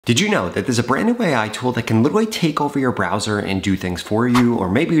Did you know that there's a brand new AI tool that can literally take over your browser and do things for you? Or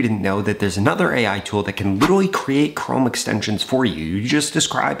maybe you didn't know that there's another AI tool that can literally create Chrome extensions for you. You just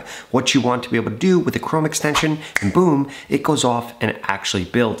describe what you want to be able to do with the Chrome extension and boom, it goes off and it actually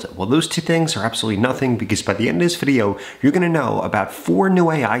builds it. Well, those two things are absolutely nothing because by the end of this video, you're gonna know about 4 new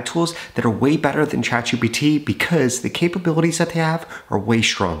AI tools that are way better than ChatGPT because the capabilities that they have are way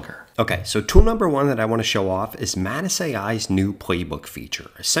stronger. Okay, so tool number 1 that I want to show off is Manus AI's new playbook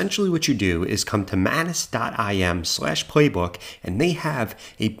feature. Essentially what you do is come to manus.im/playbook and they have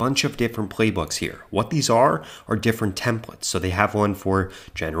a bunch of different playbooks here. What these are different templates. So they have one for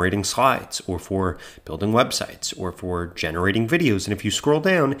generating slides or for building websites or for generating videos. And if you scroll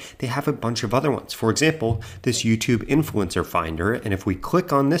down, they have a bunch of other ones. For example, this YouTube influencer finder. And if we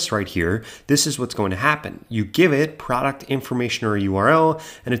click on this right here, this is what's going to happen. You give it product information or URL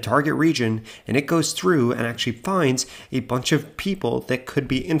and a target region, and it goes through and actually finds a bunch of people that could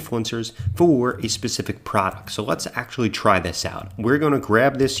be influencers for a specific product. So let's actually try this out. We're going to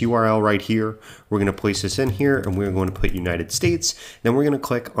grab this URL right here. We're going to place this in here and we're going to put United States. Then we're going to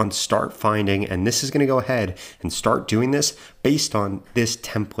click on start finding, and this is going to go ahead and start doing this based on this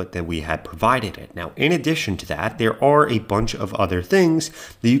template that we had provided it. Now, in addition to that, there are a bunch of other things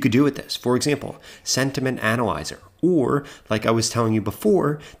that you could do with this. For example, sentiment analyzer. Or, like I was telling you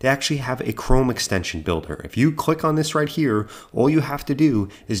before, they actually have a Chrome extension builder. If you click on this right here, all you have to do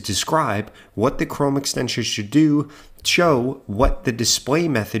is describe what the Chrome extension should do, show what the display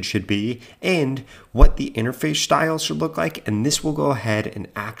method should be, and what the interface style should look like, and this will go ahead and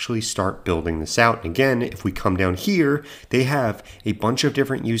actually start building this out. And again, if we come down here, they have a bunch of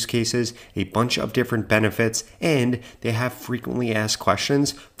different use cases, a bunch of different benefits, and they have frequently asked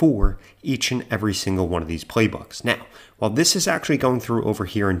questions for each and every single one of these playbooks. Now, while this is actually going through over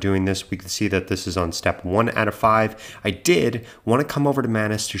here and doing this, we can see that this is on step 1 out of 5. I did want to come over to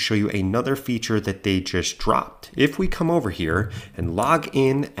Manus to show you another feature that they just dropped. If we come over here and log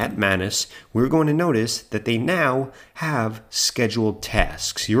in at Manus, we're going to notice that they now have scheduled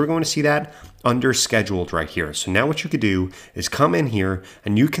tasks. You're going to see that under scheduled right here. So now what you could do is come in here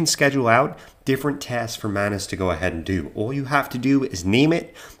and you can schedule out different tasks for Manus to go ahead and do. All you have to do is name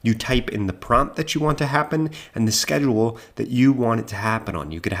it, you type in the prompt that you want to happen and the schedule that you want it to happen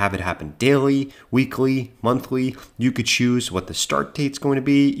on. You could have it happen daily, weekly, monthly. You could choose what the start date's going to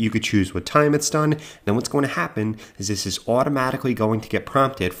be. You could choose what time it's done. Then what's going to happen is this is automatically going to get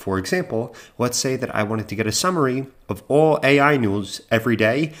prompted. For example, let's say that I wanted to get a summary of all AI news every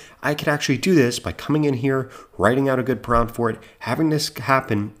day. I could actually do this by coming in here, writing out a good prompt for it, having this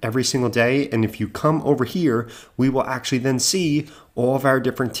happen every single day. And if you come over here, we will actually then see all of our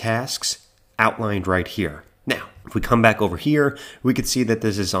different tasks outlined right here. Now, if we come back over here, we could see that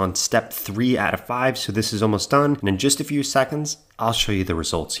this is on step 3 out of 5. So this is almost done. And in just a few seconds, I'll show you the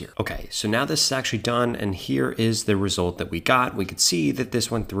results here. Okay, so now this is actually done. And here is the result that we got. We could see that this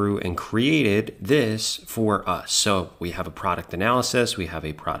went through and created this for us. So we have a product analysis. We have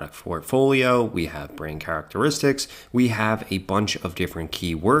a product portfolio. We have brand characteristics. We have a bunch of different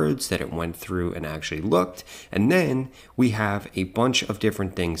keywords that it went through and actually looked. And then we have a bunch of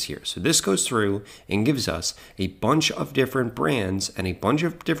different things here. So this goes through and gives us a bunch of different brands and a bunch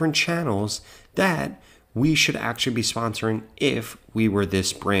of different channels that we should actually be sponsoring if we were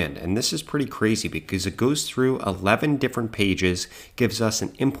this brand. And this is pretty crazy because it goes through 11 different pages, gives us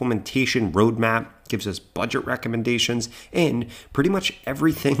an implementation roadmap, gives us budget recommendations, and pretty much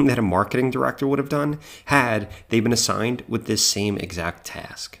everything that a marketing director would have done had they been assigned with this same exact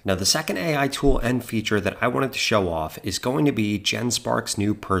task. Now, the second AI tool and feature that I wanted to show off is going to be GenSpark's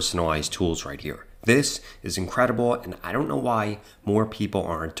new personalized tools right here. This is incredible, and I don't know why more people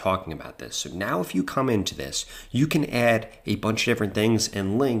aren't talking about this. So now if you come into this, you can add a bunch of different things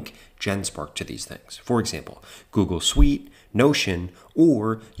and link GenSpark to these things. For example, Google Suite, Notion,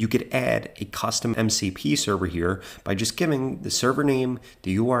 or you could add a custom MCP server here by just giving the server name,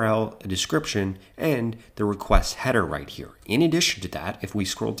 the URL, a description, and the request header right here. In addition to that, if we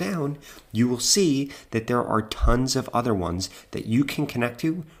scroll down, you will see that there are tons of other ones that you can connect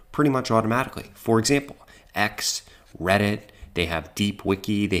to pretty much automatically. For example, X, Reddit, they have Deep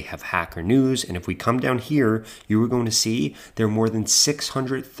Wiki, they have Hacker News, and if we come down here, you are going to see there are more than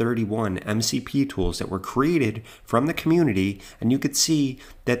 631 MCP tools that were created from the community, and you could see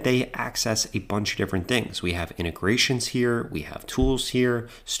that they access a bunch of different things. We have integrations here, we have tools here,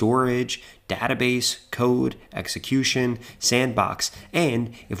 storage, database, code, execution, sandbox,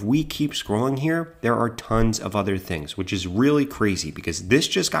 and if we keep scrolling here, there are tons of other things, which is really crazy because this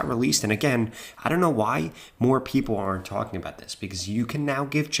just got released. And again, I don't know why more people aren't talking about this, because you can now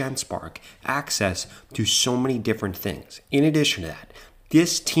give GenSpark access to so many different things. In addition to that,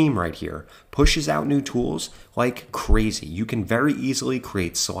 This team right here pushes out new tools like crazy. You can very easily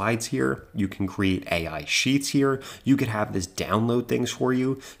create slides here. You can create AI sheets here. You could have this download things for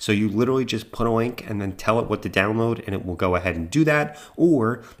you. So you literally just put a link and then tell it what to download and it will go ahead and do that.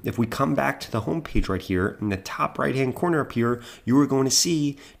 Or if we come back to the home page right here in the top right hand corner up here, you are going to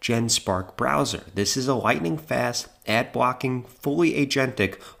see GenSpark Browser. This is a lightning fast, ad blocking, fully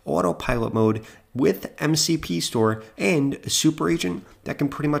agentic autopilot mode with MCP store and a super agent that can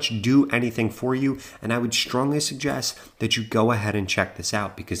pretty much do anything for you. And I would strongly suggest that you go ahead and check this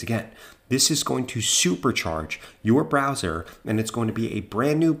out because again, this is going to supercharge your browser and it's going to be a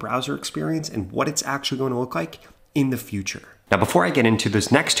brand new browser experience and what it's actually going to look like in the future. Now, before I get into those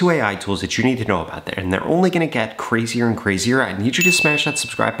next two AI tools that you need to know about there, and they're only going to get crazier and crazier, I need you to smash that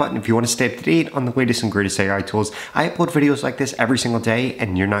subscribe button if you want to stay up to date on the latest and greatest AI tools. I upload videos like this every single day,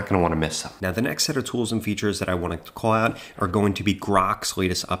 and you're not going to want to miss them. Now, the next set of tools and features that I want to call out are going to be Grock's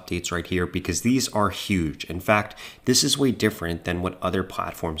latest updates right here, because these are huge. In fact, this is way different than what other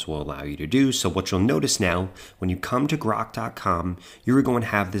platforms will allow you to do. So what you'll notice now, when you come to Grock.com, you're going to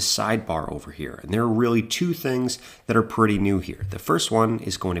have this sidebar over here. And there are really two things that are pretty new here. The first one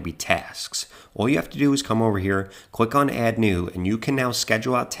is going to be tasks. All you have to do is come over here, click on add new, and you can now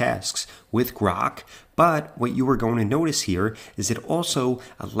schedule out tasks with Grock. But what you are going to notice here is it also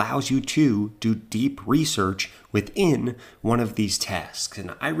allows you to do deep research within one of these tasks.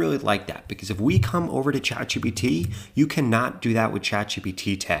 And I really like that because if we come over to ChatGPT, you cannot do that with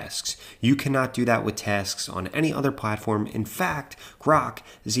ChatGPT tasks. You cannot do that with tasks on any other platform. In fact, Grock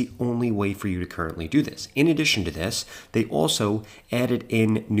is the only way for you to currently do this. In addition to this, they also added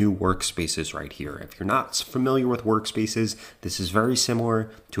in new workspaces right here. If you're not familiar with workspaces, this is very similar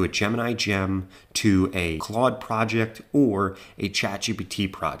to a Gemini Gem, to a Claude project, or a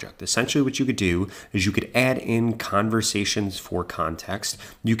ChatGPT project. Essentially what you could do is you could add in conversations for context,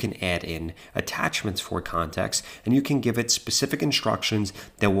 you can add in attachments for context, and you can give it specific instructions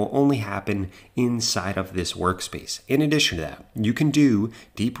that will only happen inside of this workspace. In addition to that, you can do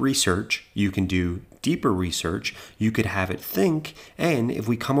deep research, you can do deeper research, you could have it think, and if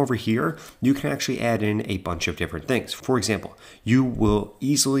we come over here, you can actually add in a bunch of different things. For example, you will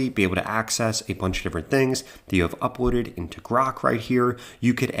easily be able to access a bunch of different things that you have uploaded into Grock right here.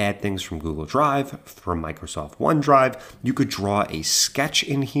 You could add things from Google Drive, from Microsoft OneDrive. You could draw a sketch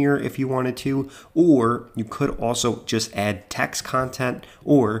in here if you wanted to, or you could also just add text content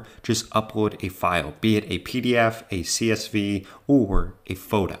or just upload a file, be it a PDF, a CSV, or a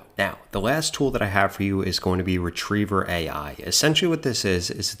photo. Now, the last tool that I have for you is going to be Retriever AI. Essentially what this is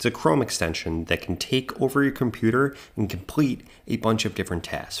it's a Chrome extension that can take over your computer and complete a bunch of different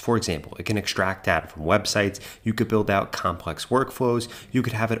tasks. For example, it can extract data from websites, you could build out complex workflows, you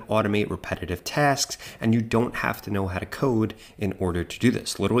could have it automate repetitive tasks, and you don't have to know how to code in order to do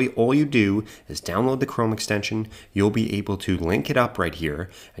this. Literally, all you do is download the Chrome extension, you'll be able to link it up right here,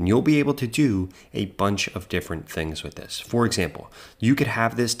 and you'll be able to do a bunch of different things with this. For example, you could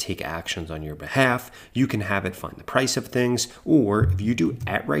have this take actions on your behalf, you can have it find the price of things, or if you do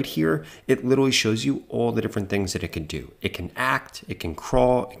at right here, it literally shows you all the different things that it can do. It can act, it can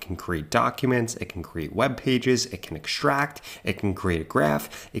crawl, it can create documents, it can create web pages, it can extract, it can create a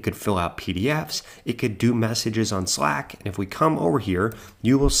graph, it could fill out PDFs, it could do messages on Slack, and if we come over here,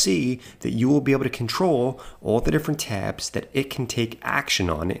 you will see that you will be able to control all the different tabs that it can take action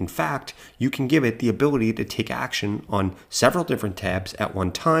on. In fact, you can give it the ability to take action on several different tabs at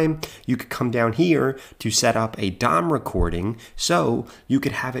one time. You could come down here to set up a DOM recording so you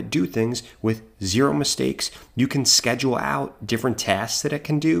could have it do things with zero mistakes. You can schedule out different tasks that it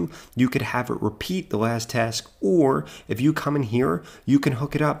can do. You could have it repeat the last task, or if you come in here, you can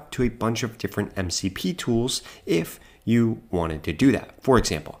hook it up to a bunch of different MCP tools if you wanted to do that. For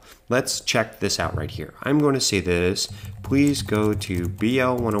example, let's check this out right here. I'm going to say this, please go to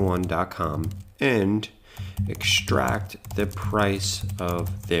bl101.com and extract the price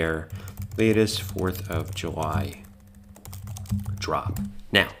of their latest 4th of July drop.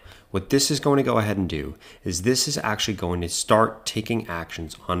 Now, what this is going to go ahead and do is this is actually going to start taking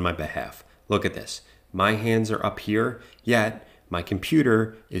actions on my behalf. Look at this. My hands are up here, yet my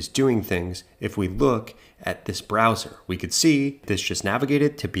computer is doing things. If we look at this browser, we could see this just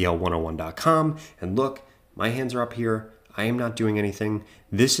navigated to bl101.com, and look, my hands are up here. I am not doing anything.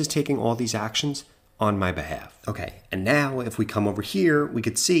 This is taking all these actions on my behalf. Okay, and now if we come over here, we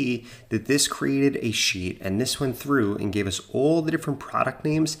could see that this created a sheet and this went through and gave us all the different product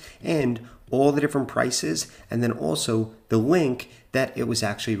names and all the different prices, and then also the link that it was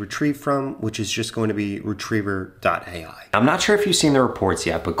actually retrieved from, which is just going to be retriever.ai. I'm not sure if you've seen the reports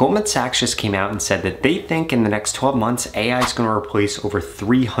yet, but Goldman Sachs just came out and said that they think in the next 12 months, AI is going to replace over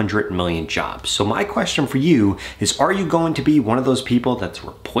 300 million jobs. So my question for you is, are you going to be one of those people that's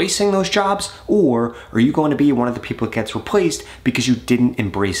replacing those jobs, or are you going to be one of the people that gets replaced because you didn't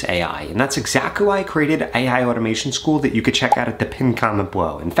embrace AI? And that's exactly why I created AI Automation School that you could check out at the pinned comment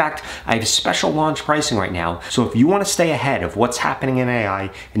below. In fact, I have special launch pricing right now, so if you want to stay ahead of what's happening in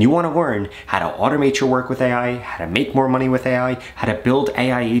AI and you want to learn how to automate your work with AI, how to make more money with AI, how to build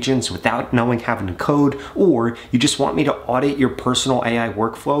AI agents without knowing having to code, or you just want me to audit your personal AI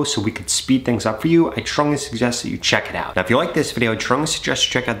workflow so we could speed things up for you, I strongly suggest that you check it out. Now, if you like this video, I strongly suggest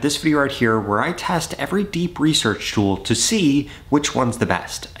you check out this video right here where I test every deep research tool to see which one's the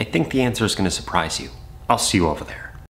best. I think the answer is going to surprise you. I'll see you over there.